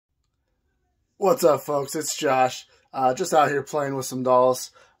What's up, folks? It's Josh. Just out here playing with some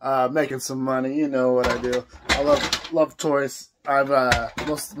dolls, making some money. You know what I do. I love toys.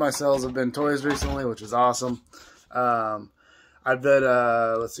 Most of my sales have been toys recently, which is awesome. I bet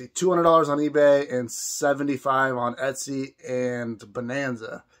let's see, $200 on eBay and $75 on Etsy and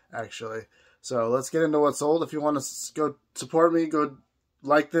Bonanza, actually. So let's get into what's sold. If you want to go support me, go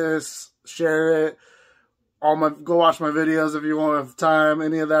like this, share it. Go watch my videos if you want have time,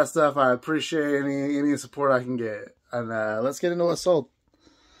 any of that stuff. I appreciate any support I can get. And let's get into what's sold.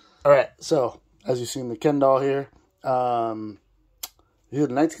 Alright, so as you've seen the Ken doll here. He had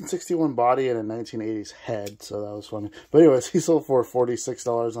a 1961 body and a 1980s head, so that was funny. But anyways, he sold for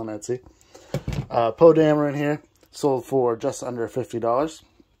 $46 on Etsy. Poe Dameron here sold for just under $50.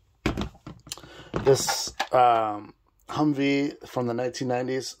 This Humvee from the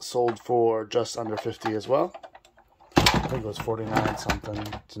 1990s sold for just under $50 as well. I think it was 49 something,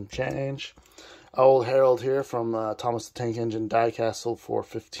 some change. Old Harold here from Thomas the Tank Engine Diecast sold for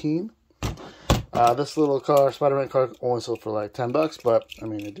 $15. This little car, Spider-Man car, only sold for like $10, but I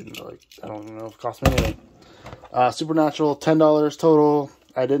mean it didn't really, I don't know if it cost me anything. Supernatural, $10 total.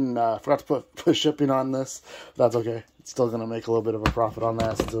 I didn't forgot to put shipping on this. That's okay. It's still gonna make a little bit of a profit on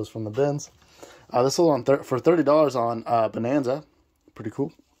that since it was from the bins. This sold on for $30 on Bonanza. Pretty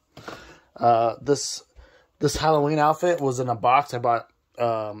cool. This Halloween outfit was in a box. I bought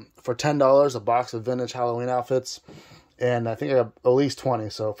for $10 a box of vintage Halloween outfits. And I think I got at least 20,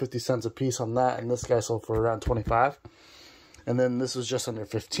 so 50 cents a piece on that. And this guy sold for around 25. And then this was just under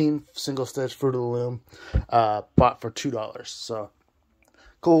 15, single stitch, Fruit of the Loom. Bought for $2. So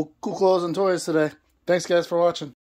cool clothes and toys today. Thanks guys for watching.